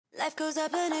Life goes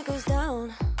up and it goes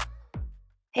down.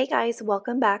 Hey guys,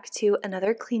 welcome back to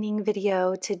another cleaning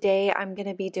video. Today I'm going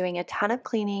to be doing a ton of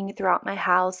cleaning throughout my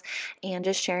house and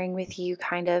just sharing with you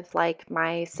kind of like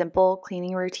my simple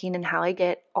cleaning routine and how I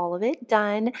get all of it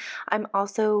done. I'm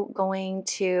also going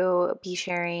to be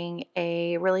sharing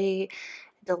a really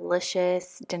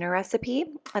delicious dinner recipe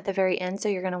at the very end, so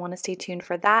you're going to want to stay tuned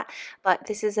for that. But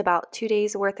this is about 2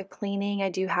 days worth of cleaning. I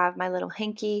do have my little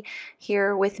hanky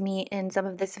here with me in some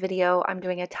of this video. I'm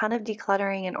doing a ton of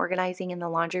decluttering and organizing in the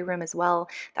laundry room as well.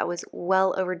 That was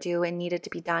well overdue and needed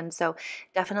to be done, so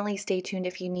definitely stay tuned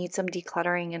if you need some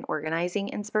decluttering and organizing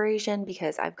inspiration,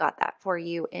 because I've got that for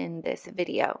you in this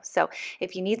video. So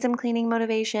if you need some cleaning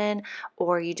motivation,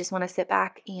 or you just want to sit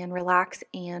back and relax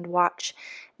and watch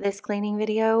this cleaning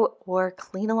video or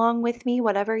clean along with me,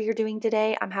 whatever you're doing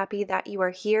today, I'm happy that you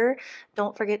are here.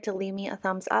 Don't forget to leave me a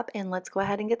thumbs up, and let's go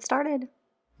ahead and get started.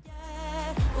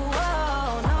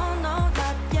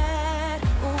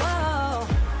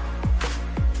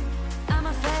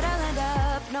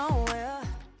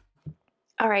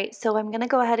 Alright, so I'm going to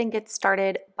go ahead and get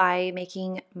started by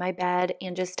making my bed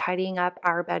and just tidying up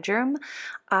our bedroom.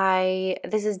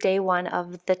 This is day one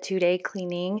of the 2-day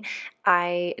cleaning.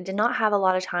 I did not have a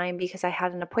lot of time because I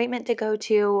had an appointment to go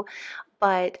to,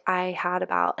 but I had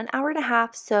about an hour and a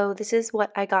half, so this is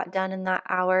what I got done in that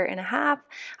hour and a half.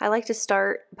 I like to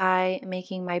start by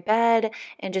making my bed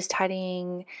and just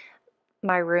tidying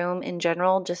my room in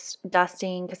general, just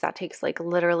dusting, because that takes like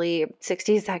literally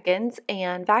 60 seconds,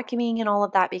 and vacuuming and all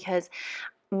of that, because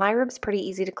my room's pretty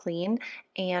easy to clean,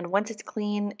 and once it's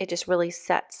clean, it just really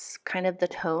sets kind of the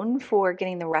tone for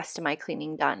getting the rest of my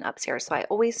cleaning done upstairs. So I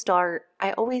always start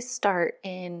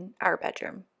in our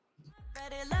bedroom.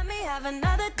 Let me have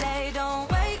another day.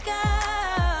 Don't wake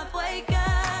up, wake up.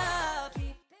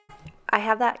 I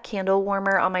have that candle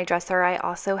warmer on my dresser. I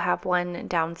also have one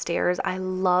downstairs. I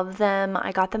love them.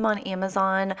 I got them on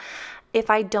Amazon. If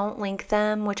I don't link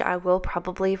them, which I will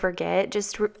probably forget,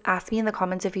 just ask me in the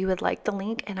comments if you would like the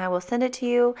link and I will send it to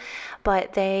you.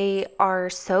 But they are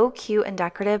so cute and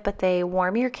decorative, but they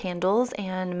warm your candles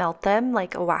and melt them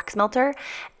like a wax melter,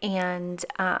 and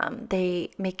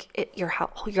they make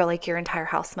your entire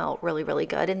house smell really, really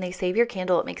good, and they save your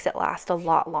candle. It makes it last a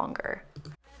lot longer.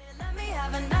 Let me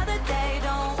have another day.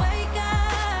 Don't wake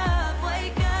up,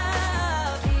 wake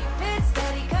up. Keep it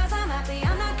steady, 'cause I'm happy.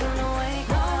 I'm not gonna wake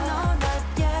up. No, not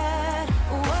yet.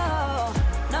 Whoa,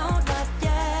 no, not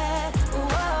yet.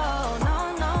 Whoa,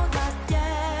 no, not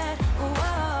yet.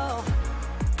 Whoa,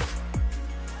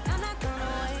 I'm not gonna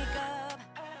wake up.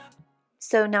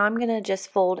 So now I'm going to just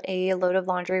fold a load of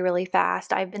laundry really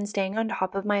fast. I've been staying on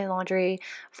top of my laundry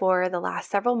for the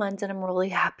last several months, and I'm really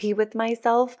happy with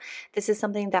myself. This is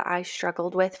something that I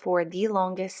struggled with for the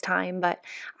longest time, but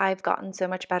I've gotten so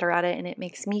much better at it, and it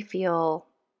makes me feel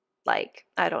like,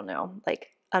 I don't know, like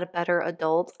a better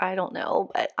adult. I don't know,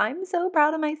 but I'm so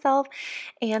proud of myself.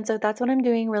 And so that's what I'm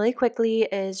doing really quickly,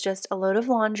 is just a load of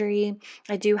laundry.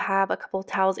 I do have a couple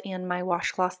towels and my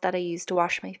washcloths that I use to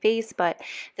wash my face, but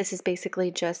this is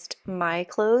basically just my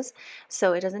clothes,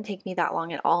 so it doesn't take me that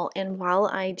long at all. And while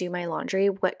I do my laundry,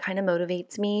 what kind of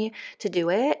motivates me to do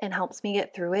it and helps me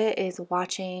get through it is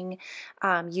watching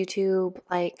YouTube,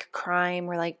 like crime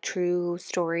or like true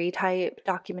story type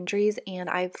documentaries. And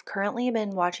I've currently been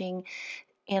watching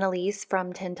Annalise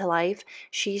from 10 to Life.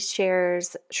 She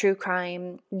shares true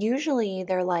crime. Usually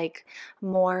they're like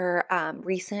more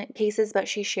recent cases, but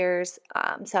she shares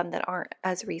some that aren't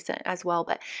as recent as well.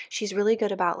 But she's really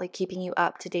good about like keeping you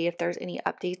up to date if there's any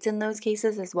updates in those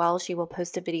cases as well. She will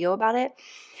post a video about it.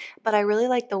 But I really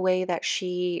like the way that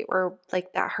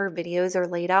her videos are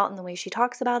laid out and the way she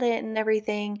talks about it and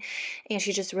everything. And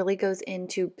she just really goes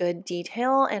into good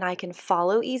detail, and I can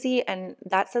follow easy. And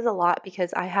that says a lot,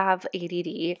 because I have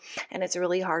ADD and it's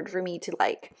really hard for me to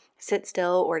like sit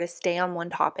still or to stay on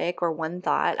one topic or one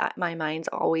thought. My mind's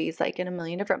always like in a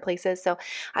million different places. So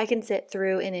I can sit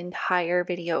through an entire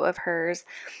video of hers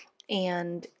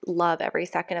and love every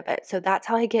second of it. So that's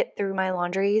how I get through my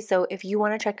laundry. So if you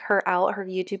want to check her out, her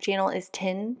YouTube channel is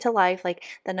 10 to Life, like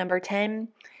the number 10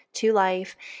 to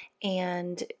Life,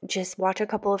 and just watch a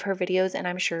couple of her videos and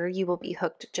I'm sure you will be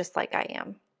hooked just like I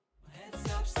am.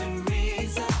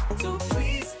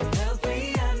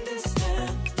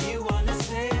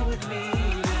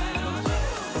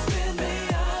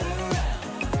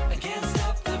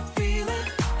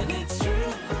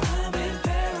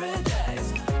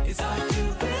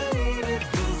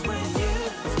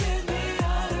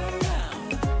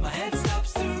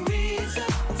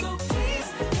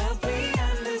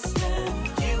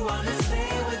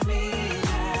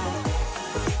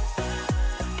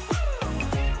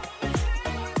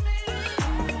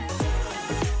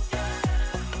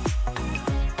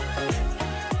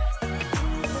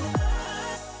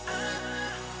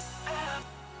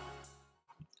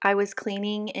 I was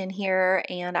cleaning in here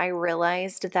and I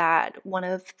realized that one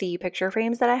of the picture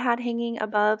frames that I had hanging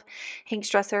above Hank's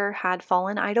dresser had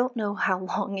fallen. I don't know how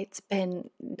long it's been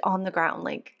on the ground.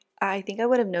 Like, I think I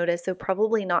would have noticed, so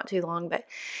probably not too long, but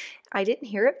I didn't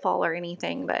hear it fall or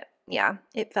anything. But yeah,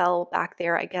 it fell back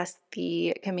there. I guess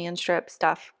the command strip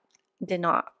stuff did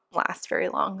not last very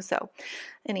long. So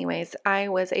anyways, I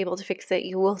was able to fix it.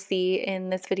 You will see in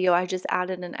this video, I just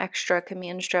added an extra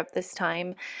command strip this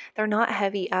time. They're not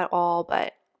heavy at all,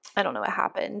 but I don't know what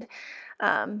happened.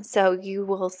 So you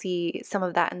will see some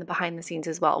of that in the behind the scenes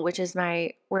as well, which is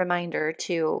my reminder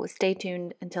to stay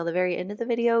tuned until the very end of the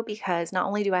video, because not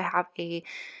only do I have a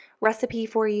recipe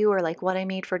for you, or like what I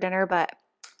made for dinner, but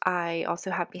I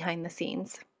also have behind the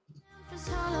scenes.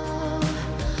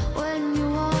 When you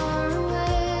are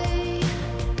away,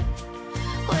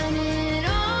 when it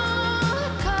all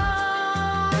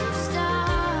comes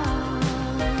down,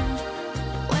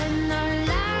 when our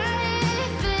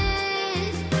life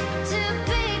is too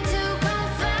big to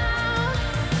confound,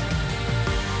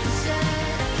 you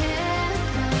said I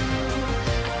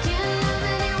can't love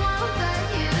anyone but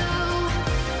you,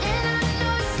 and I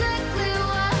know exactly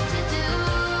what to do.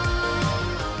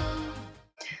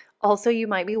 Also, you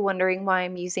might be wondering why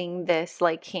I'm using this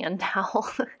like hand towel.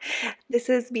 This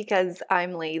is because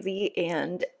I'm lazy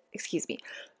and, excuse me,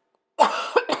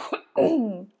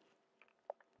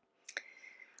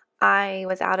 I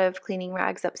was out of cleaning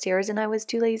rags upstairs and I was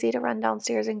too lazy to run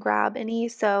downstairs and grab any,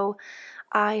 so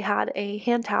I had a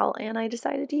hand towel and I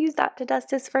decided to use that to dust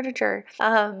his furniture.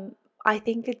 I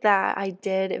think that I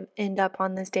did end up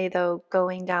on this day though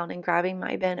going down and grabbing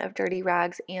my bin of dirty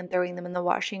rags and throwing them in the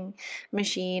washing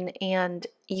machine, and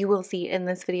you will see in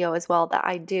this video as well that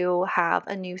I do have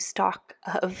a new stock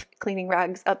of cleaning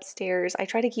rags upstairs. I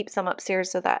try to keep some upstairs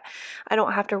so that I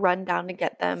don't have to run down to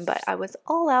get them, but I was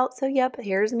all out, so yep,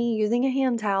 here's me using a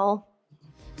hand towel.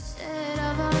 Instead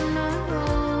of on our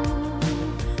own,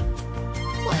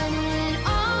 when it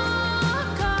all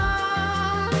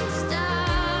comes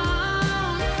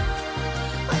down,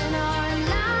 when our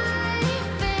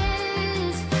life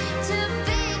is too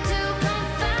big to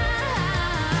confound,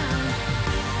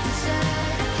 you said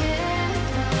I can't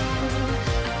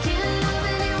love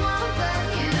anyone but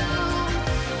you,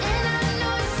 and I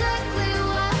know exactly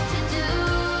what to do.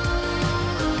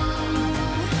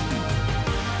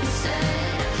 You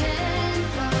said I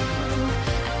can't love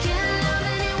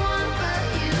anyone but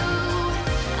you.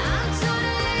 I'm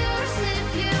totally yours if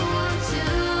you want to.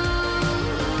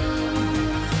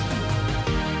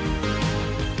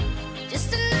 Just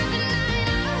another night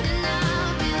out and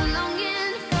I'll be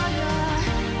longing for you.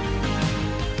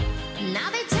 Now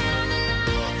they turn the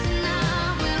lights and I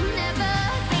will never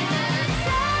be the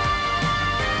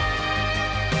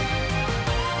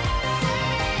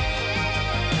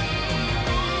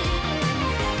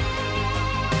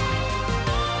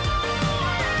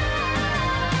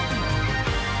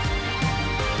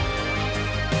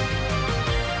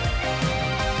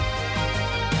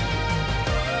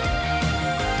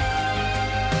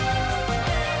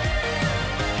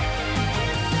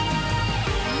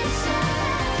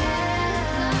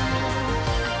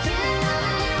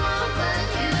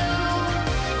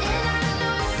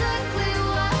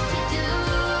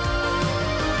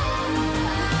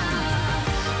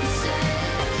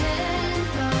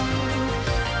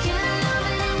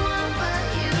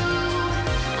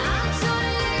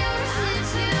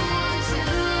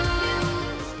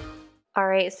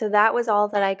Alright, so that was all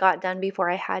that I got done before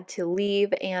I had to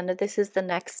leave, and this is the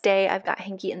next day. I've got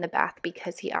Hanky in the bath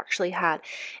because he actually had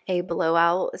a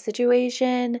blowout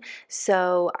situation,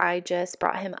 so I just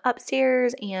brought him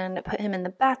upstairs and put him in the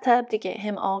bathtub to get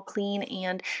him all clean.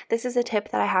 And this is a tip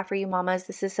that I have for you mamas.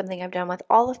 This is something I've done with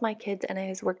all of my kids and it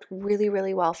has worked really,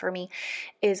 really well for me,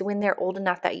 is when they're old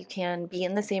enough that you can be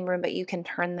in the same room but you can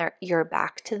turn your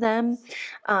back to them.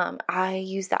 I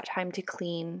use that time to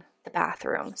clean the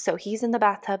bathroom. So he's in the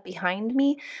bathtub behind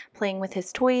me playing with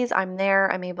his toys. I'm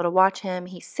there. I'm able to watch him.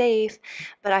 He's safe,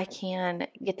 but I can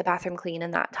get the bathroom clean in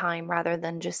that time rather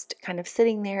than just kind of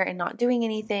sitting there and not doing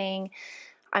anything.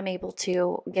 I'm able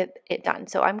to get it done.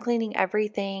 So I'm cleaning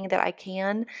everything that I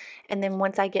can, and then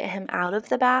once I get him out of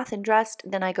the bath and dressed,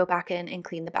 then I go back in and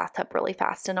clean the bathtub really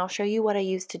fast, and I'll show you what I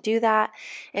use to do that.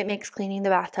 It makes cleaning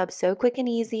the bathtub so quick and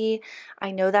easy.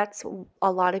 I know that's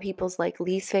a lot of people's like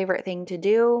least favorite thing to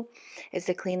do, is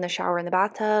to clean the shower and the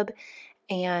bathtub,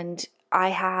 and I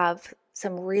have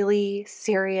some really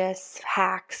serious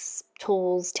hacks,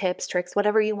 tools, tips, tricks,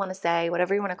 whatever you want to say,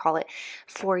 whatever you want to call it,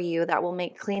 for you that will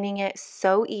make cleaning it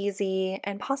so easy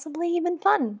and possibly even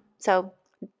fun. So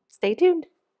stay tuned.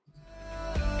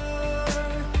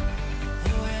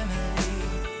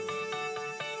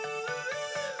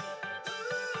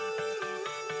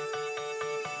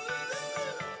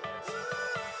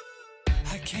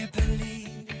 Can't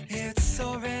believe it's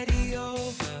already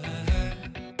over.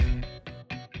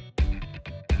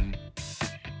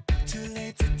 Too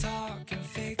late to talk and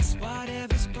fix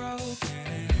whatever's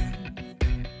broken.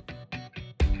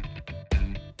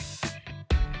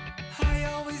 I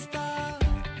always thought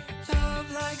love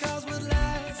like ours would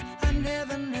last. I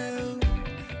never knew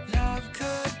love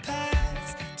could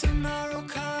pass. Tomorrow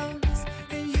comes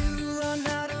and you are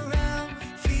not around.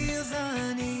 Feels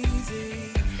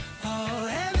uneasy. Oh,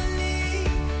 Emily,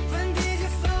 when did you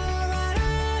fall right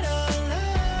out of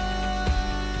love?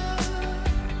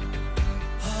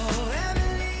 Oh,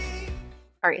 Emily.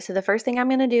 All right, so the first thing I'm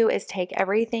going to do is take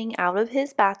everything out of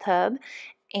his bathtub.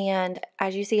 And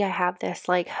as you see, I have this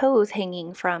like hose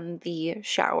hanging from the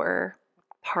shower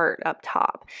part up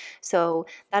top. So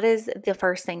that is the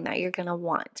first thing that you're going to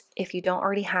want. If you don't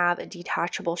already have a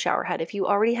detachable shower head, if you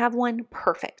already have one,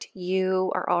 perfect.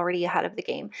 You are already ahead of the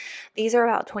game. These are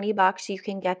about $20. You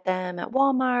can get them at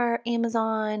Walmart,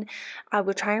 Amazon. I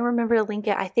would try and remember to link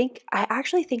it. I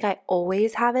actually think I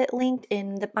always have it linked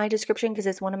in my description because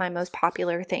it's one of my most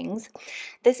popular things.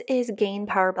 This is Gain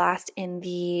Power Blast in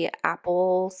the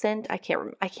apple scent. I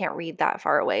can't read that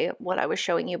far away what I was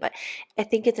showing you, but I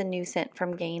think it's a new scent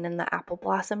from Gain in the apple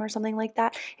blossom or something like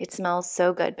that. It smells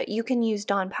so good, but you can use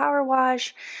Dawn Power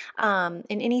Wash in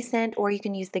any scent, or you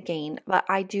can use the Gain, but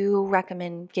I do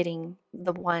recommend getting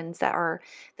the ones that are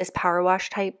this power wash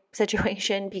type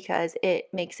situation because it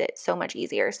makes it so much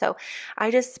easier. So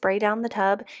I just spray down the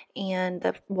tub and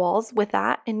the walls with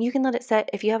that, and you can let it set.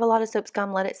 If you have a lot of soap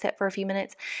scum, let it sit for a few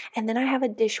minutes. And then I have a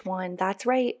dish wand. That's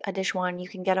right, a dish wand. You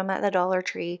can get them at the Dollar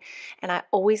Tree, and I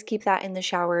always keep that in the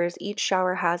showers. Each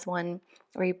shower has one.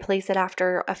 Replace it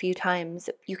after a few times.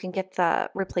 You can get the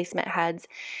replacement heads,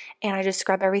 and I just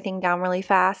scrub everything down really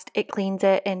fast. It cleans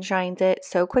it and shines it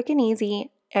so quick and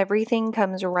easy. Everything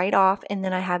comes right off, and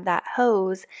then I have that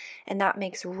hose, and that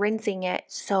makes rinsing it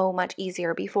so much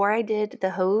easier. Before I did the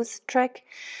hose trick,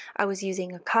 I was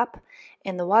using a cup,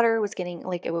 and the water was getting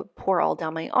like it would pour all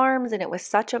down my arms, and it was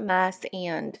such a mess.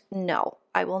 And no,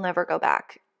 I will never go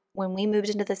back. When we moved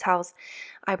into this house,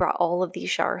 I brought all of these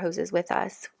shower hoses with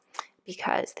us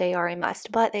because they are a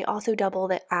must, but they also double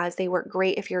that as they work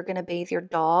great if you're going to bathe your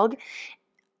dog.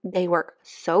 They work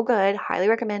so good, highly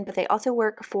recommend, but they also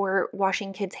work for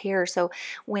washing kids' hair. So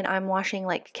when I'm washing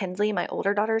like Kinsley, my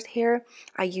older daughter's hair,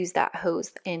 I use that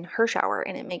hose in her shower,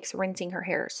 and it makes rinsing her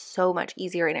hair so much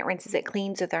easier, and it rinses it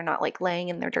clean so they're not like laying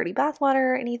in their dirty bath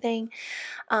water or anything.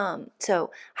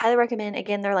 So highly recommend.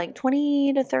 Again, they're like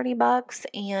 $20 to $30,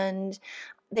 and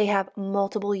they have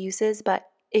multiple uses, but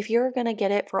if you're going to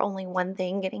get it for only one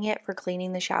thing, getting it for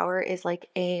cleaning the shower is like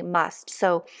a must.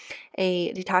 So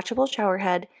a detachable shower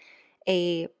head,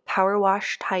 a power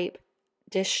wash type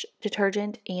dish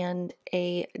detergent, and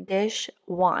a dish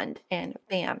wand, and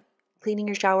bam, cleaning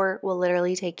your shower will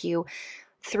literally take you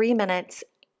 3 minutes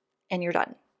and you're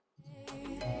done.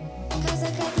 'Cause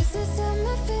I got this list of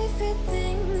my favorite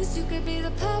things. You could be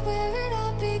the part where it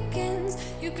all begins.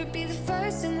 You could be the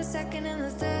first and the second and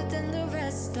the third and the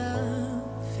rest of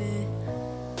it.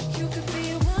 You could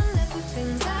be one of the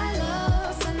things I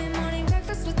love. Sunday morning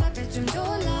breakfast with my bedroom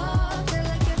door locked. They're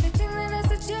like everything that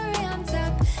has a cherry on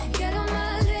top. Get on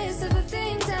my list of the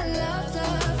things I love,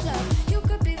 love, love. You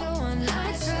could be the one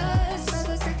I trust. For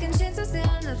the second chances, they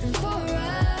are nothing for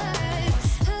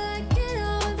us. I like it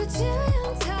all with the cherry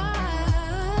on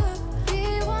top.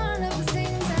 Be one of the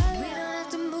things I love. We don't have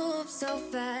to move so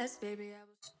fast, baby.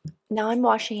 Now I'm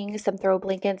washing some throw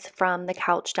blankets from the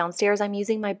couch downstairs. I'm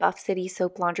using my Buff City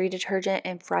soap laundry detergent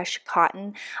and fresh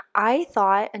cotton. I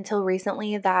thought until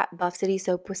recently that Buff City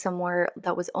soap was somewhere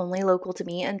that was only local to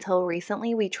me. Until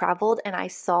recently we traveled and I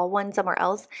saw one somewhere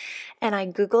else, and I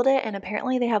Googled it, and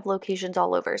apparently they have locations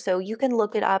all over. So you can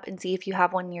look it up and see if you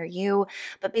have one near you.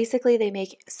 But basically they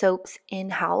make soaps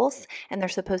in-house, and they're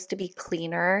supposed to be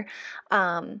cleaner.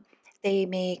 They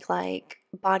make like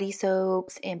body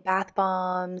soaps and bath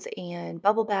bombs and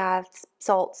bubble baths,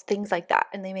 salts, things like that.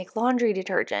 And they make laundry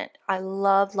detergent. I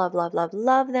love, love, love, love,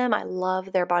 love them. I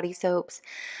love their body soaps.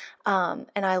 And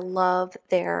I love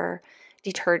their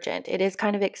detergent. It is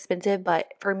kind of expensive,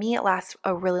 but for me, it lasts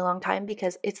a really long time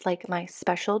because it's like my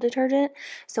special detergent.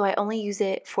 So I only use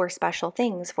it for special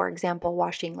things. For example,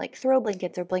 washing like throw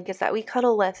blankets or blankets that we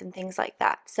cuddle with and things like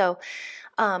that. So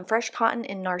Fresh Cotton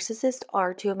and Narcissist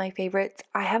are two of my favorites.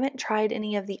 I haven't tried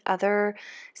any of the other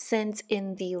scents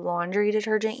in the laundry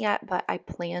detergent yet, but I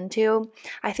plan to.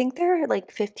 I think they're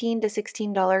like $15 to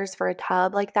 $16 for a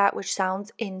tub like that, which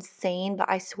sounds insane, but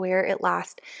I swear it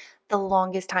lasts the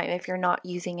longest time if you're not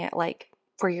using it like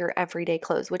for your everyday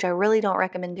clothes, which I really don't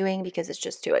recommend doing because it's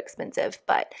just too expensive.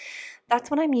 But that's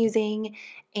what I'm using,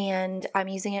 and I'm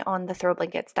using it on the throw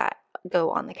blankets that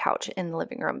go on the couch in the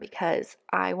living room because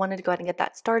I wanted to go ahead and get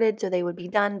that started so they would be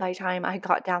done by the time I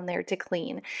got down there to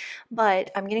clean. But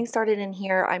I'm getting started in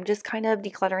here. I'm just kind of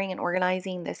decluttering and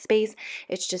organizing this space.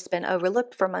 It's just been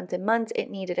overlooked for months and months. It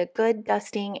needed a good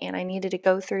dusting, and I needed to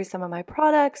go through some of my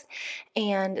products,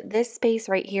 and this space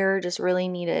right here just really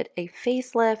needed a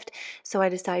facelift. So I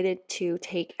decided to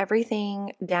take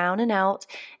everything down and out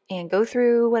and go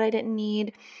through what I didn't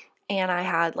need. And I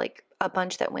had like a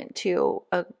bunch that went to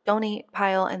a donate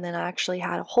pile, and then I actually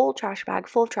had a whole trash bag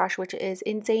full of trash, which is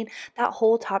insane. That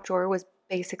whole top drawer was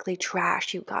basically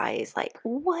trash, you guys. Like,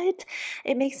 what?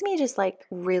 It makes me just like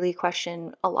really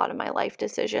question a lot of my life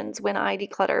decisions when I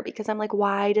declutter, because I'm like,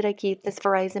 why did I keep this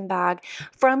Verizon bag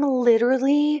from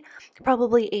literally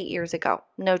probably 8 years ago?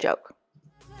 No joke.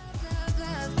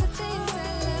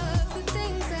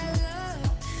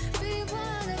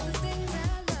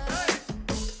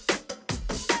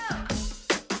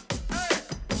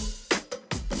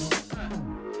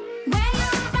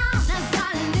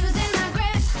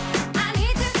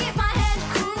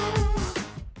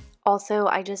 Also,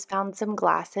 I just found some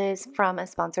glasses from a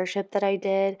sponsorship that I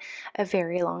did a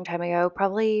very long time ago,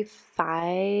 probably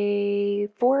 5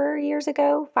 years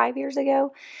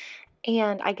ago.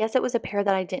 And I guess it was a pair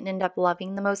that I didn't end up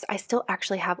loving the most. I still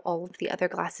actually have all of the other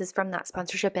glasses from that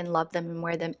sponsorship and love them and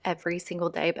wear them every single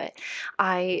day. But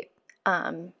I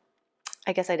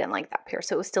guess I didn't like that pair,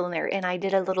 so it was still in there. And I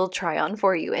did a little try on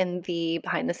for you in the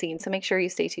behind the scenes, so make sure you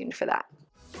stay tuned for that.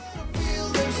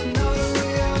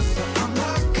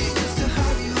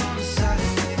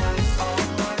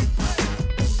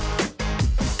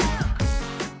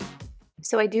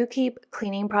 So I do keep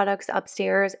cleaning products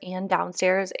upstairs and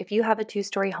downstairs. If you have a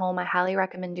 2-story home, I highly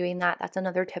recommend doing that. That's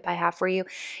another tip I have for you.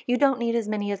 You don't need as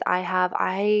many as I have.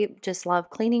 I just love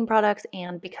cleaning products,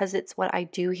 and because it's what I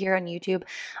do here on YouTube,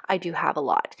 I do have a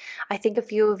lot. I think a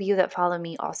few of you that follow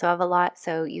me also have a lot,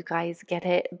 so you guys get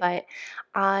it, but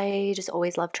I just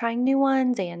always love trying new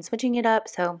ones and switching it up.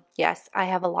 So yes, I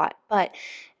have a lot, but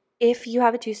if you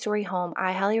have a 2-story home,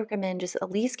 I highly recommend just at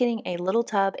least getting a little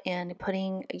tub and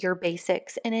putting your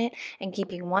basics in it and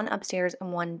keeping one upstairs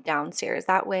and one downstairs.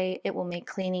 That way it will make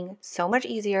cleaning so much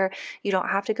easier. You don't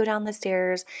have to go down the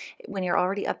stairs when you're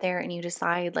already up there and you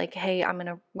decide like, hey, I'm going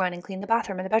to run and clean the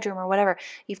bathroom or the bedroom or whatever.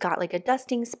 You've got like a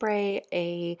dusting spray,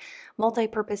 a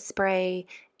multi-purpose spray,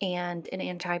 and an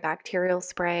antibacterial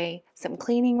spray, some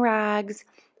cleaning rags,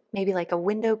 maybe like a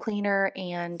window cleaner,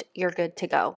 and you're good to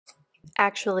go.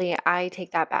 Actually, I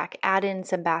take that back. Add in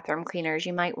some bathroom cleaners.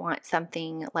 You might want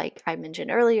something like I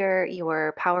mentioned earlier,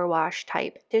 your power wash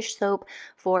type dish soap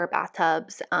for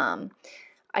bathtubs.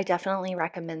 I definitely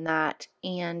recommend that.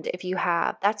 And if you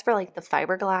have, that's for like the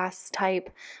fiberglass type,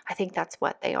 I think that's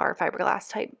what they are, fiberglass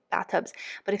type bathtubs.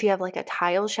 But if you have like a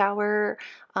tile shower,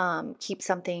 keep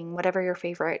something, whatever your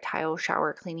favorite tile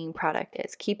shower cleaning product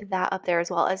is, keep that up there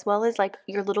as well as like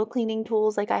your little cleaning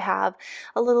tools. Like I have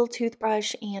a little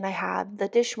toothbrush, and I have the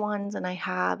dish ones, and I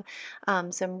have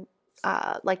some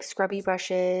like scrubby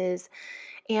brushes.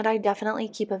 And I definitely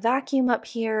keep a vacuum up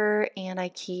here, and I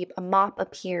keep a mop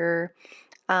up here.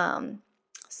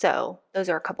 So those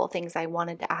are a couple of things I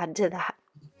wanted to add to that.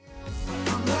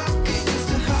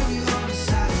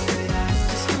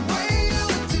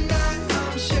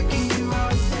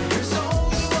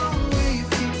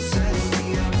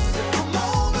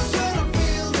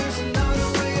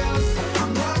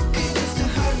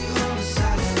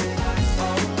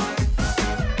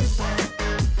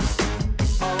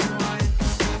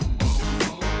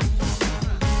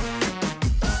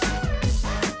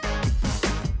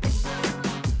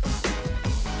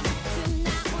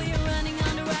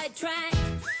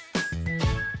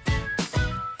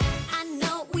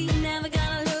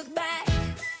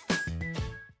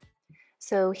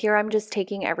 So here I'm just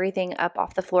taking everything up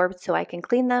off the floor so I can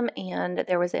clean them, and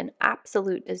there was an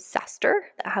absolute disaster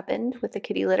that happened with the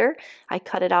kitty litter. I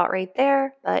cut it out right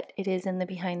there, but it is in the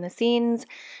behind the scenes,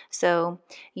 so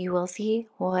you will see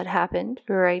what happened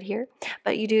right here.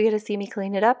 But you do get to see me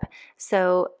clean it up,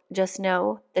 so just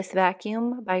know this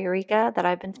vacuum by Eureka that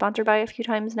I've been sponsored by a few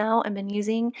times now and been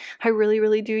using, I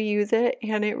really do use it,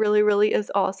 and it really is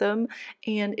awesome,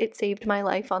 and it saved my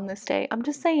life on this day. I'm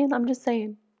just saying.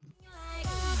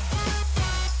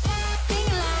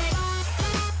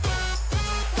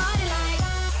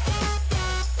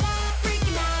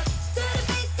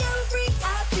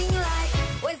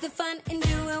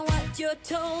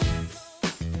 Told.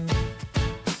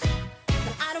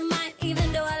 But I don't mind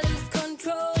even though I lose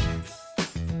control.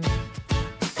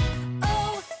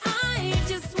 Oh, I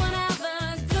just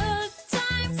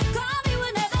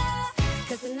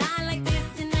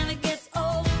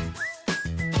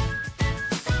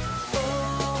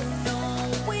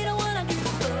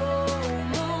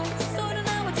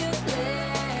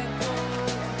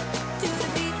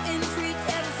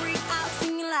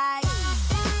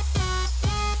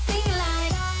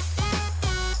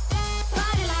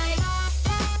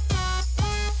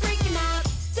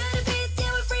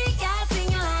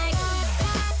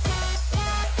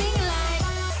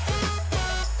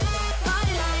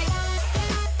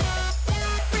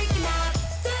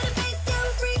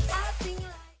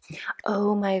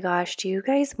Oh my gosh, do you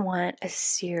guys want a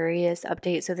serious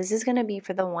update? So this is going to be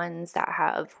for the ones that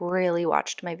have really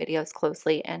watched my videos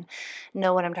closely and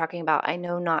know what I'm talking about. I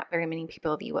know not very many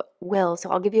people of you will,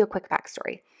 so I'll give you a quick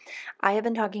backstory. I have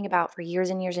been talking about for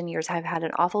years and years and years, I've had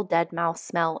an awful dead mouse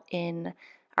smell in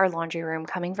our laundry room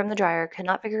coming from the dryer. Could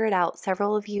not figure it out.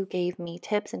 Several of you gave me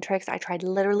tips and tricks. I tried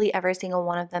literally every single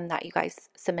one of them that you guys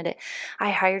submitted.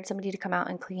 I hired somebody to come out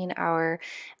and clean our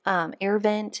air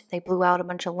vent. They blew out a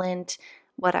bunch of lint,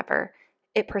 whatever.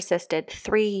 It persisted.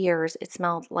 3 years. It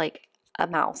smelled like a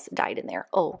mouse died in there.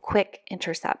 Oh, quick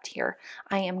intercept here.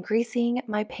 I am greasing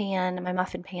my pan, my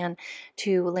muffin pan,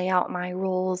 to lay out my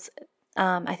rolls.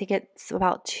 I think it's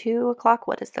about 2 o'clock.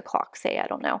 What does the clock say? I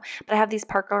don't know. But I have these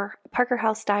Parker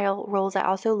House style rolls. I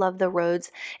also love the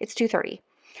Rhodes. It's 2:30.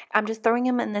 I'm just throwing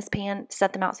them in this pan to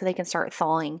set them out so they can start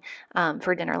thawing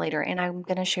for dinner later. And I'm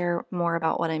going to share more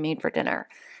about what I made for dinner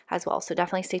as well. So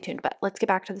definitely stay tuned. But let's get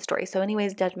back to the story. So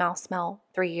anyways, dead mouse smell,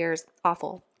 3 years,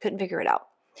 awful. Couldn't figure it out.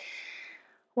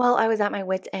 Well, I was at my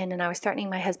wit's end and I was threatening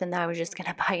my husband that I was just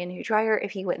going to buy a new dryer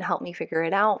if he wouldn't help me figure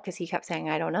it out because he kept saying,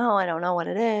 I don't know what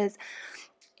it is.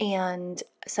 And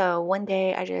so one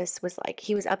day I just was like,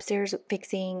 he was upstairs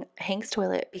fixing Hank's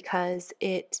toilet because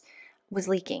it was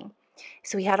leaking.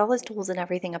 So he had all his tools and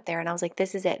everything up there. And I was like,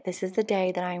 this is it. This is the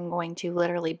day that I'm going to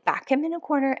literally back him in a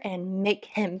corner and make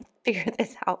him figure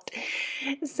this out.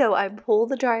 So I pull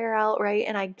the dryer out, right?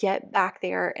 And I get back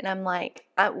there and I'm like,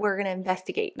 we're going to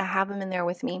investigate. And I have him in there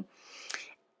with me.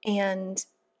 And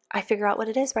I figure out what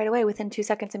it is right away within 2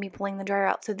 seconds of me pulling the dryer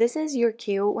out. So this is your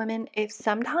cue, women. If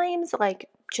sometimes like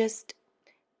just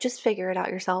figure it out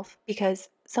yourself, because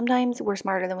sometimes we're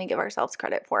smarter than we give ourselves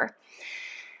credit for.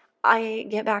 I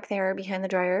get back there behind the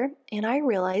dryer and I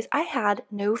realize I had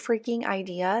no freaking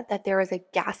idea that there was a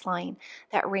gas line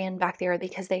that ran back there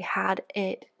because they had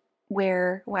it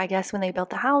where, well, I guess when they built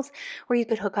the house, where you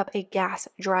could hook up a gas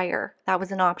dryer. That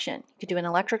was an option. You could do an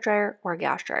electric dryer or a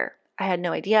gas dryer. I had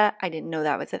no idea. I didn't know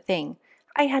that was a thing.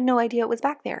 I had no idea it was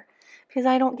back there because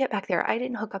I don't get back there. I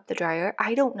didn't hook up the dryer.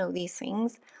 I don't know these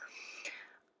things.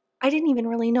 I didn't even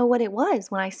really know what it was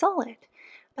when I saw it.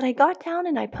 But I got down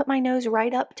and I put my nose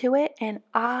right up to it, and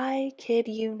I kid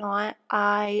you not,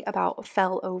 I about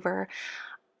fell over.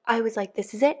 I was like,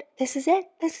 this is it. This is it.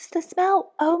 This is the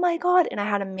smell. Oh my God. And I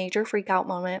had a major freak out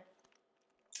moment.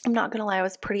 I'm not going to lie, I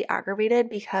was pretty aggravated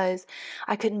because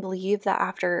I couldn't believe that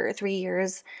after 3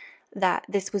 years that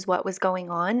this was what was going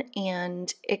on,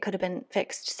 and it could have been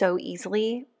fixed so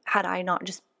easily had I not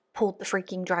just pulled the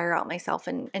freaking dryer out myself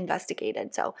and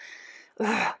investigated. So,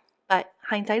 but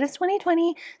hindsight is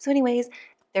 20/20. So anyways,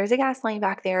 there's a gas line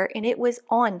back there and it was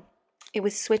on. It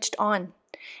was switched on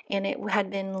and it had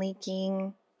been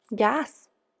leaking gas.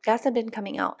 Gas had been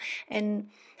coming out. And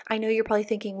I know you're probably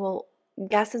thinking, well,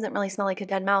 gas doesn't really smell like a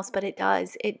dead mouse, but it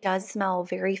does. It does smell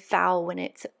very foul when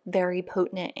it's very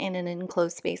potent in an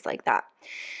enclosed space like that.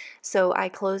 So I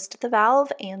closed the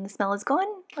valve and the smell is gone.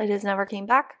 It has never came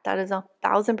back. That is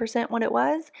 1,000% what it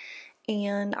was.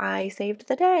 And I saved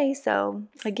the day. So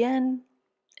again,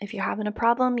 if you're having a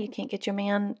problem, you can't get your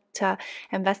man to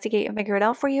investigate and figure it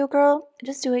out for you, girl,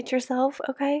 just do it yourself,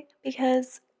 okay?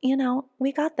 Because, you know,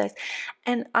 we got this.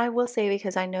 And I will say,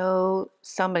 because I know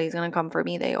somebody's going to come for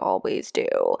me, they always do.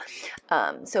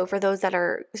 So for those that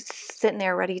are sitting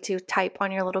there ready to type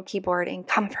on your little keyboard and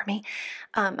come for me,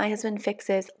 my husband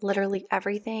fixes literally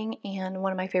everything. And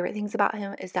one of my favorite things about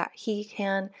him is that he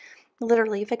can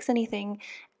literally fix anything.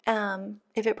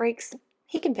 If it breaks,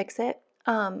 he can fix it.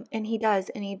 And he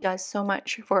does so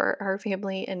much for our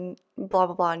family and blah,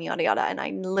 blah, blah, and yada, yada. And I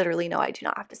literally know I do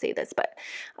not have to say this, but,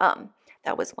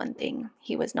 that was one thing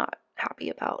he was not happy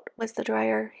about was the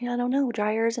dryer. Yeah, I don't know.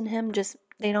 Dryers and him just,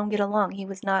 they don't get along. He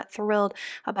was not thrilled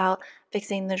about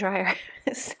fixing the dryer.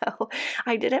 So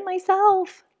I did it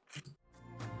myself.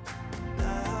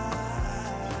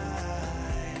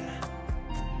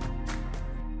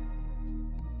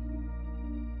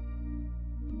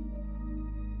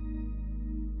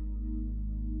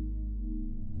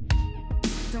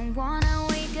 Don't wanna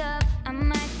wake up, I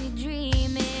might be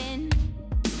dreaming.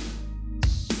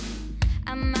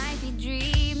 I might be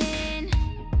dreaming.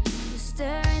 You're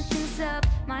stirring things up,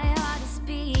 my heart is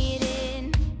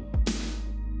beating.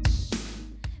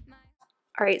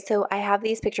 All right, so I have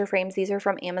these picture frames. These are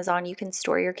from Amazon. You can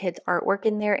store your kids' artwork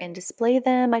in there and display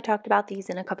them. I talked about these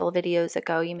in a couple of videos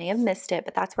ago. You may have missed it,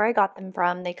 but that's where I got them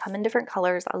from. They come in different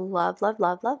colors. I love, love,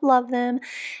 love, love, love them.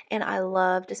 And I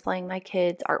love displaying my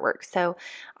kids' artwork. So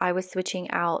I was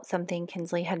switching out something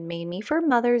Kinsley had made me for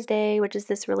Mother's Day, which is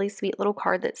this really sweet little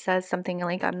card that says something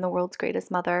like, I'm the world's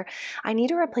greatest mother. I need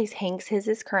to replace Hank's. His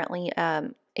is currently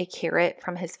a carrot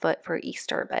from his foot for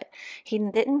Easter, but he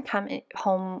didn't come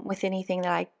home with anything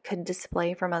that I could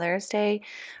display for Mother's Day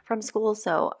from school,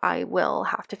 so I will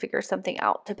have to figure something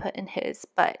out to put in his.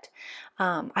 But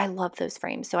I love those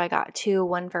frames, so I got two,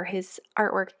 one for his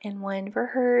artwork and one for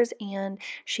hers, and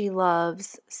she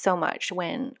loves so much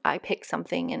when I pick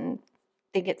something and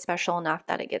think it's special enough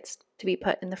that it gets to be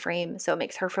put in the frame, so it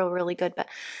makes her feel really good. But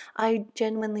I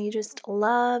genuinely just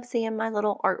love seeing my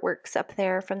little artworks up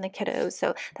there from the kiddos,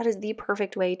 so that is the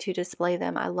perfect way to display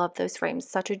them. I love those frames.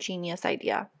 Such a genius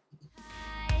idea.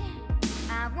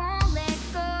 I won't let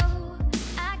go.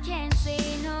 I can't say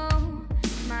no.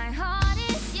 My heart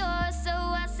is yours, so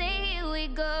I say here we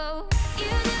go. You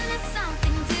do that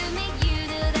something to me. You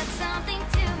do that something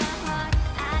to my heart.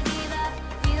 I give up.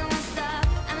 You don't stop.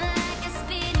 I'm like a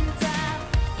spinning top.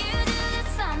 You do that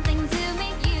something to me.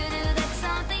 You do that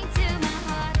something to my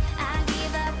heart. I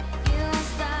give up. You don't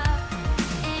stop.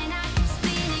 And I keep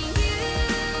spinning. You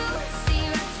see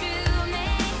right through me.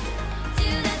 Do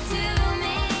that to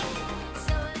me.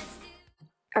 So let's do.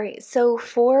 All right, so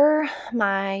for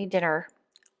my dinner,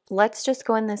 let's just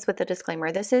go in this with a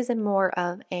disclaimer. This is more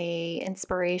of a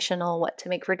inspirational what to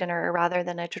make for dinner rather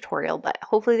than a tutorial, but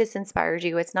hopefully this inspires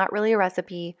you. It's not really a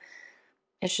recipe.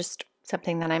 It's just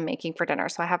something that I'm making for dinner.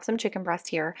 So I have some chicken breast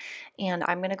here, and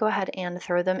I'm going to go ahead and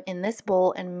throw them in this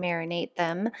bowl and marinate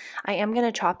them. I am going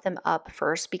to chop them up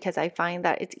first because I find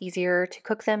that it's easier to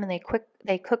cook them and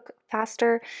they cook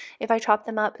faster if I chop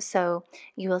them up. So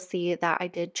you will see that I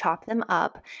did chop them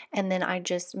up, and then I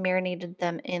just marinated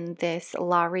them in this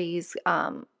Lawry's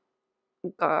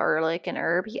garlic and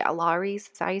herb. Yeah, Lawry's,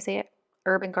 is that how you say it?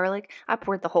 Herb and garlic. I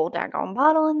poured the whole daggone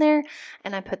bottle in there,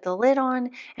 and I put the lid on,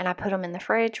 and I put them in the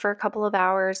fridge for a couple of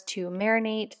hours to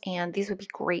marinate, and these would be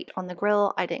great on the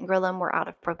grill. I didn't grill them. We're out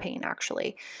of propane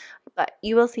actually, but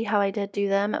you will see how I did do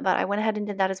them. But I went ahead and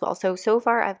did that as well. So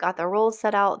far I've got the rolls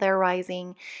set out, they're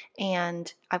rising,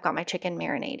 and I've got my chicken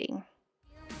marinating.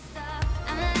 Stop.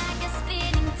 I'm like a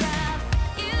spinning top.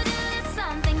 You do that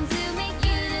something to me.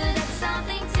 You do that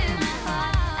something to my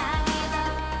heart. I give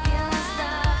up. You won't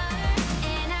stop.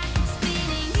 And I keep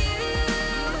spinning. You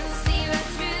see right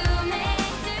through me.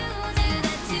 Do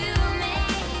that to me.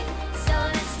 So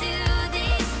let's do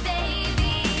this,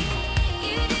 baby.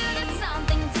 You do that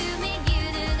something to me. You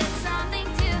do that something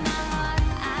to my heart.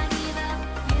 I give up.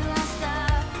 You won't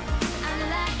stop. I'm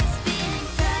like a spinning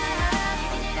top.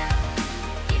 Giving it up.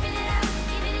 Giving it up,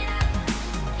 giving it up,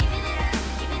 giving it up,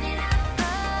 giving it up.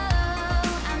 Oh,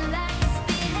 I'm like a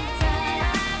spinning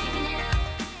top. Giving it up.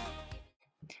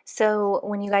 So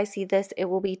when you guys see this, it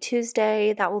will be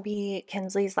Tuesday. That will be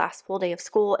Kinsley's last full day of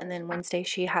school, and then Wednesday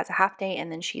she has a half day,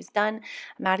 and then she's done.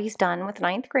 Maddie's done with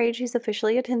 9th grade. She's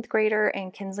officially a 10th grader,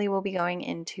 and Kinsley will be going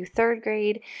into 3rd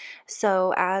grade.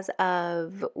 So as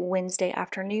of Wednesday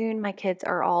afternoon, my kids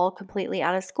are all completely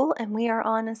out of school, and we are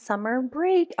on a summer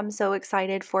break. I'm so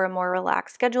excited for a more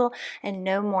relaxed schedule and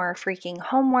no more freaking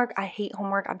homework. I hate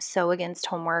homework. I'm so against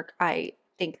homework. I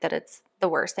think that it's the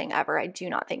worst thing ever. I do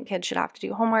not think kids should have to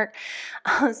do homework.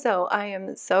 So I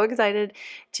am so excited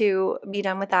to be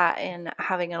done with that and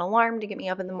having an alarm to get me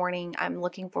up in the morning. I'm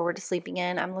looking forward to sleeping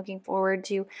in. I'm looking forward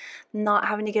to not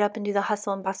having to get up and do the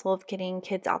hustle and bustle of getting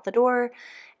kids out the door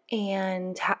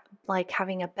and like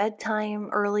having a bedtime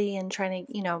early and trying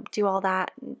to, do all that,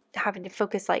 and having to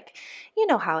focus, like, you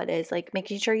know how it is, like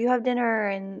making sure you have dinner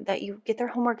and that you get their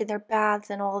homework and their baths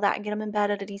and all that and get them in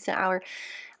bed at a decent hour.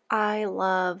 I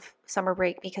love summer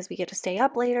break because we get to stay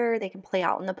up later. They can play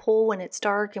out in the pool when it's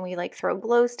dark and we like throw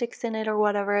glow sticks in it or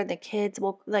whatever. The kids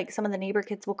will, like, some of the neighbor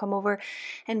kids will come over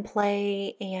and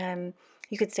play, and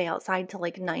you could stay outside till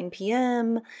like 9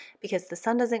 p.m. because the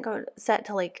sun doesn't go set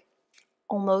till like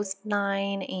almost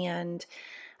 9, and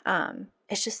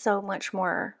it's just so much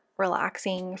more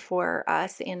relaxing for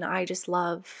us, and I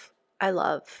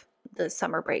love the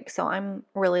summer break. So I'm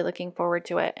really looking forward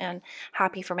to it and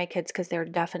happy for my kids because they're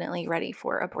definitely ready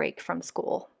for a break from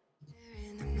school.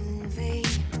 In a movie,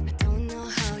 I don't know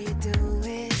how you do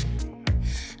it.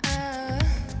 I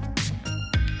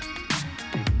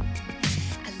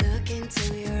look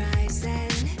into your eyes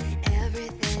and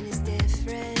everything is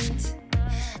different.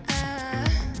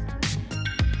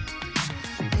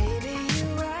 Baby, you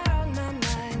are on my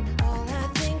mind. All I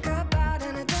think about,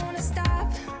 and I don't wanna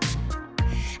stop.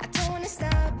 I don't wanna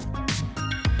stop.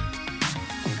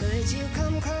 Could you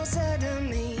come closer to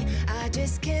me? I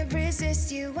just can't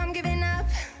resist you.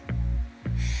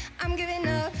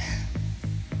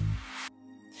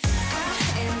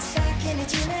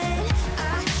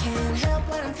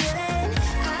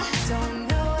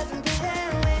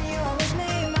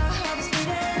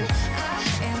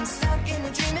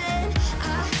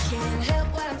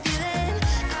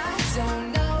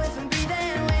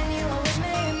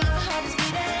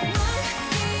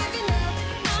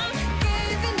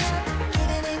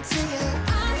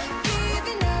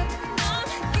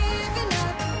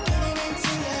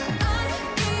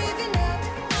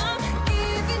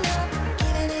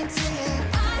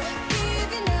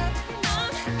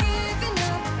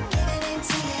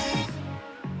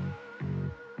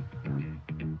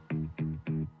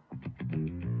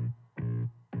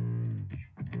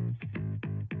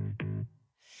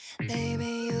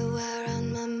 Baby, you are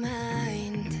on my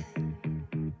mind.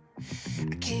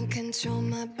 I can't control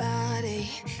my body,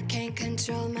 can't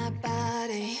control my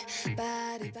body.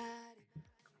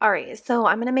 All right, so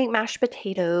I'm gonna make mashed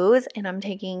potatoes, and I'm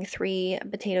taking 3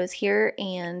 potatoes here,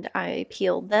 and I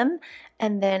peeled them,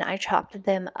 and then I chopped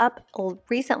them up.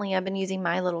 Recently, I've been using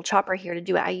my little chopper here to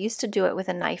do it. I used to do it with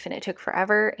a knife, and it took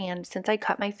forever, and since I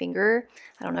cut my finger,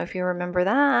 I don't know if you remember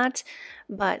that,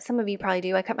 but some of you probably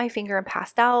do. I cut my finger and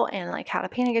passed out and like had a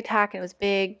panic attack, and it was a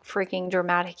big freaking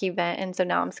dramatic event, and so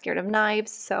now I'm scared of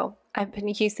knives, so I've been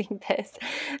using this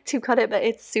to cut it, but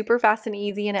it's super fast and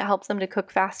easy, and it helps them to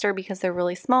cook faster because they're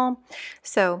really small.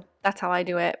 So that's how I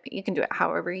do it. But you can do it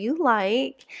however you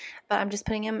like. But I'm just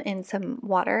putting them in some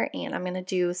water, and I'm going to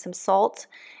do some salt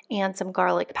and some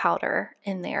garlic powder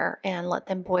in there and let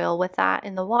them boil with that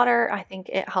in the water. I think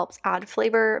it helps add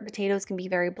flavor. Potatoes can be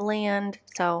very bland,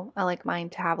 so I like mine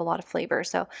to have a lot of flavor.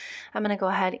 So I'm going to go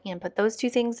ahead and put those 2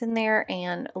 things in there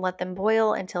and let them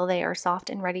boil until they are soft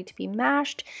and ready to be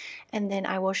mashed. And then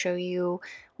I will show you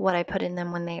what I put in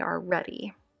them when they are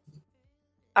ready.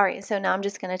 All right, so now I'm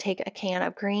just going to take a can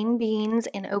of green beans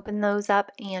and open those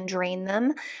up and drain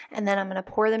them. And then I'm going to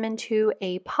pour them into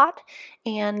a pot.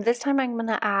 And this time I'm going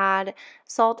to add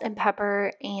salt and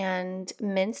pepper and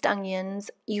minced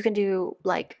onions. You can do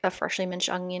like a freshly minced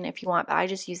onion if you want, but I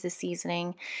just use the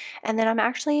seasoning. And then I'm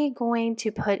actually going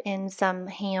to put in some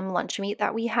ham lunch meat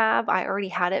that we have. I already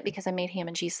had it because I made ham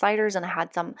and cheese sliders, and I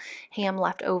had some ham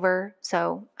left over,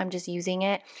 so I'm just using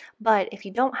it. But if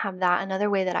you don't have that, another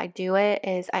way that I do it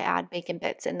is I add bacon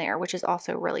bits in there, which is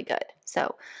also really good.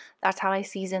 So that's how I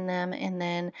season them. And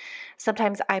then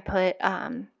sometimes I put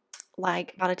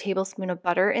like about a tablespoon of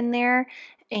butter in there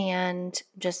and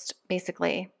just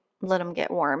basically let them get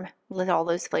warm, let all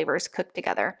those flavors cook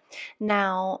together.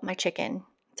 Now my chicken,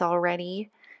 it's all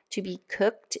ready to be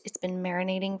cooked. It's been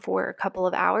marinating for a couple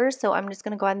of hours, so I'm just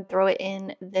going to go ahead and throw it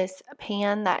in this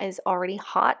pan that is already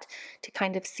hot to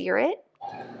kind of sear it.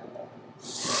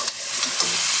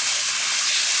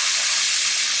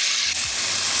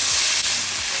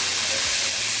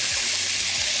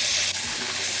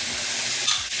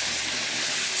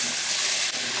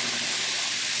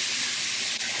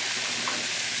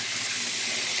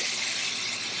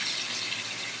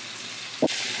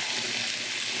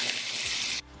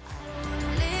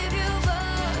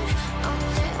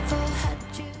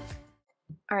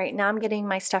 All right, now I'm getting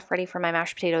my stuff ready for my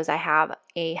mashed potatoes. I have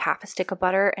a half a stick of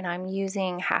butter, and I'm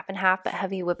using half and half, but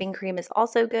heavy whipping cream is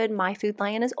also good. My Food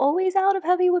Lion is always out of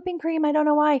heavy whipping cream. I don't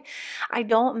know why. I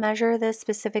don't measure this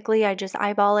specifically. I just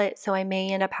eyeball it, so I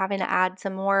may end up having to add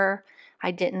some more.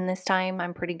 I didn't this time.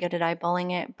 I'm pretty good at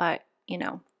eyeballing it, but you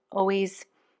know, always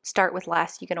start with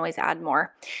less. You can always add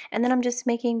more. And then I'm just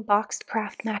making boxed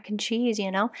Kraft mac and cheese,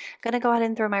 you know. Gonna go ahead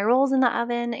and throw my rolls in the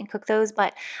oven and cook those,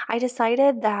 but I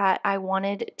decided that I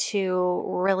wanted to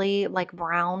really like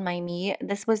brown my meat.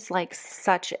 This was like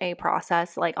such a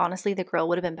process. Like honestly, the grill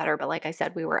would have been better, but like I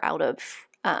said, we were out of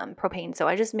propane, so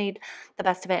I just made the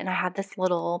best of it. And I had this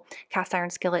little cast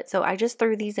iron skillet, so I just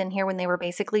threw these in here when they were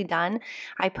basically done.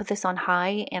 I put this on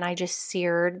high and I just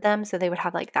seared them so they would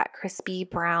have like that crispy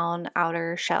brown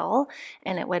outer shell,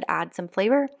 and it would add some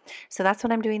flavor. So that's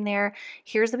what I'm doing there.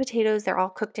 Here's the potatoes. They're all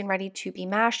cooked and ready to be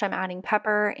mashed. I'm adding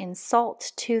pepper and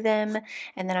salt to them,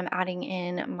 and then I'm adding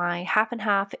in my half and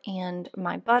half and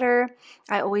my butter.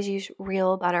 I always use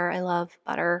real butter. I love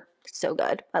butter. It's so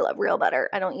good. I love real butter.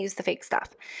 I don't use the fake stuff.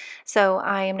 So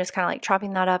I am just kind of like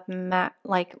chopping that up,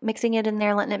 like mixing it in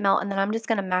there, letting it melt, and then I'm just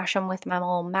going to mash them with my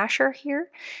little masher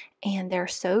here. And they're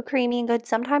so creamy and good.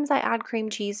 Sometimes I add cream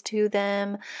cheese to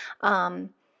them.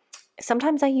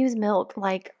 Sometimes I use milk.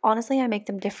 Like honestly, I make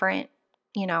them different,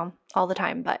 you know, all the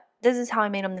time, but this is how I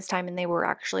made them this time, and they were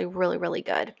actually really, really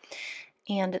good.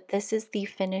 And this is the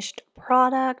finished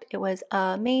product. It was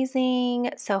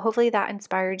amazing. So hopefully that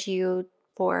inspired you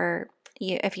for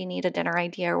if you need a dinner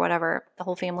idea or whatever. The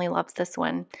whole family loves this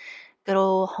one. Good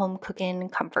old home cooking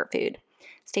comfort food.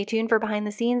 Stay tuned for behind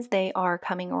the scenes. They are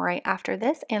coming right after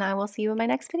this, and I will see you in my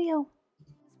next video.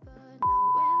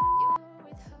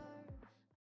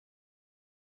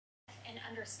 And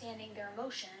understanding their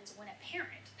emotions when a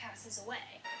parent passes away.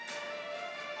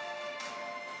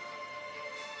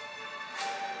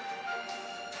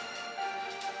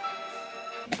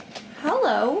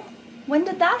 Hello. When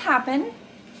did that happen?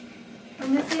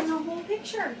 I'm missing the whole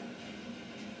picture.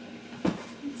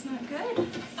 It's not good.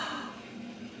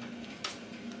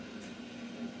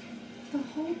 The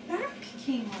whole back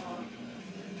came off.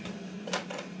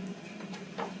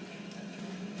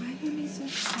 Why can it be so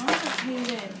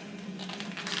complicated?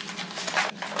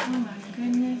 Oh my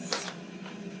goodness.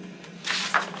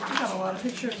 I got a lot of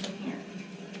pictures in here.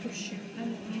 Oh shoot, I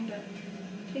didn't mean to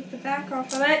take the back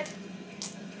off of it.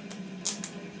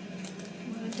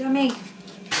 What a dummy. No!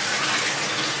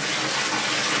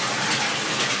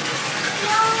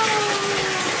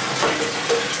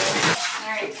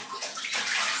 Alright,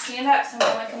 stand up so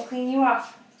I can clean you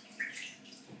off.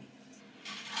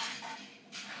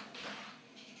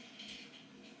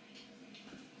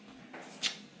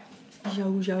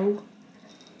 Jojo.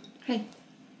 Hey,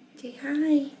 say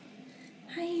hi.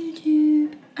 Hi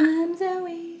YouTube, I'm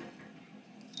Zoe.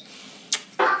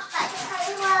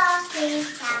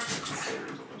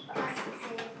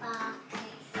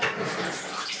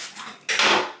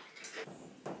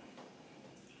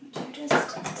 Would you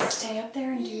just stay up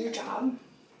there and do your job?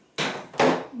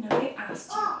 Nobody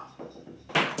asked you.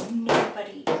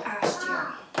 Nobody asked you.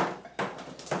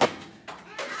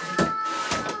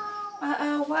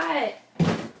 Uh-oh, what?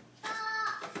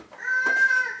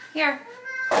 Here,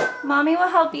 Mommy will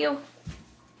help you.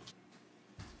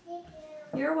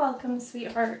 You're welcome,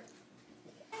 sweetheart.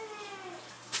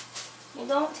 Well,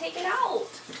 don't take it out.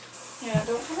 Yeah,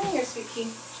 don't come in here, sweet pea.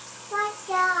 What's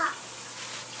up?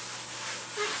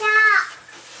 What's up?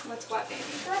 What's what, baby?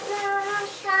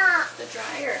 What's up? The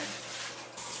dryer.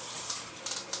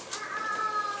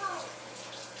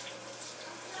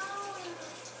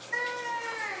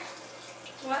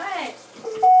 What?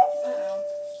 Uh-oh.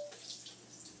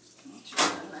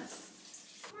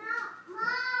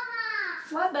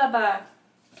 What, Bubba?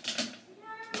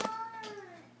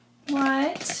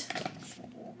 What?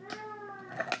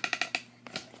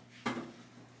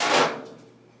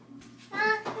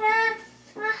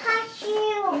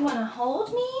 You want to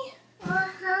hold me?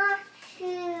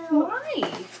 Why?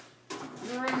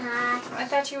 I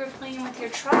thought you were playing with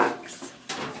your trucks.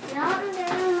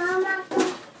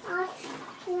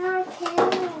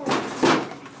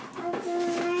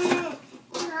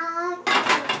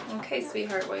 Okay,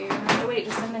 sweetheart. Well, you're going to have to wait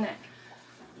just a minute.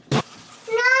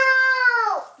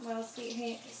 Well,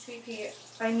 sweet pea,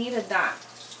 I needed that.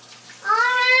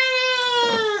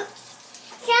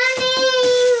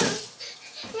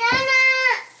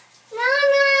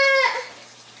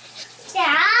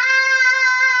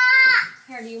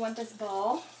 Here, do you want this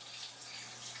ball?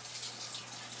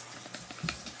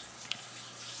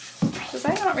 Was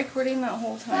I not recording that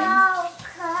whole time?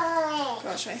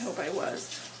 Gosh, I hope I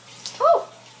was. Oh,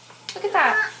 look at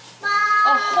that.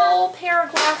 A whole pair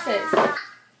of glasses.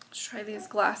 Let's try these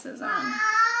glasses on.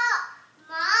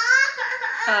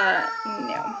 No.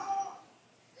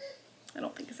 I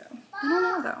don't think so. I don't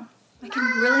know though. I can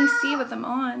really see with them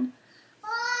on.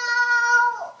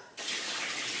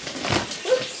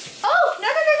 Oops. Oh, no.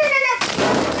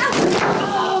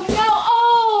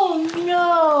 Oh,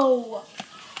 no.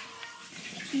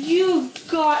 You've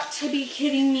got to be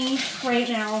kidding me right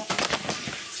now.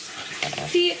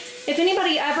 See, if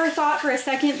anybody ever thought for a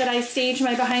second that I staged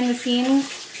my behind the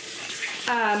scenes,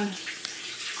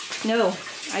 no,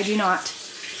 I do not.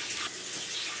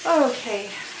 Okay,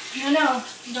 no,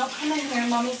 don't come in here.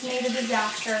 Mommy's made a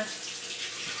disaster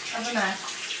of a mess.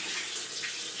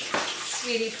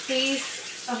 Sweetie, please,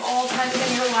 of all times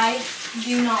in your life,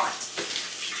 do not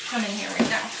come in here right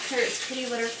now. There is kitty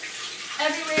litter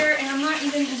everywhere, and I'm not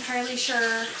even entirely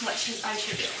sure what I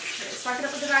should do. Okay, spark it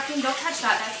up with the vacuum. Don't touch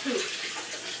that. That's poop.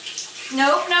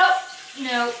 Nope.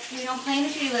 No, we don't play in the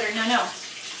kitty litter. No.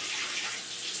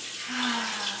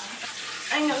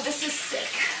 I know this is sick.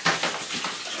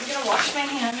 I'm gonna wash my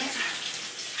hands.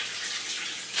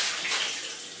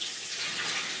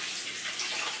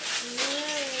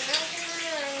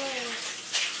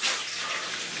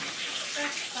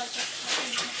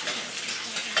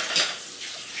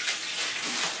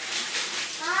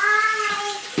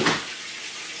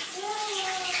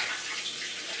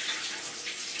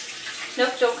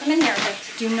 Nope, don't come in here. Okay.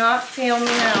 Do not fail me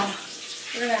now.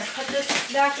 We're gonna put this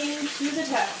vacuum to the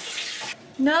test.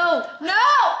 No!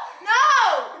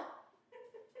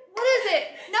 What is it?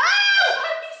 No!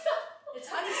 It's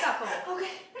honeysuckle.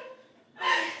 Okay.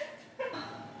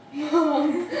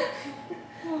 Mom.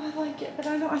 Oh, I like it, but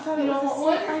I don't. I thought it was a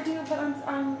snake. I do, but I'm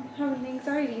having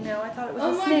anxiety now. I thought it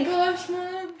was a snake. Oh my gosh,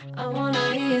 Mom. I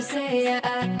wanna hear you say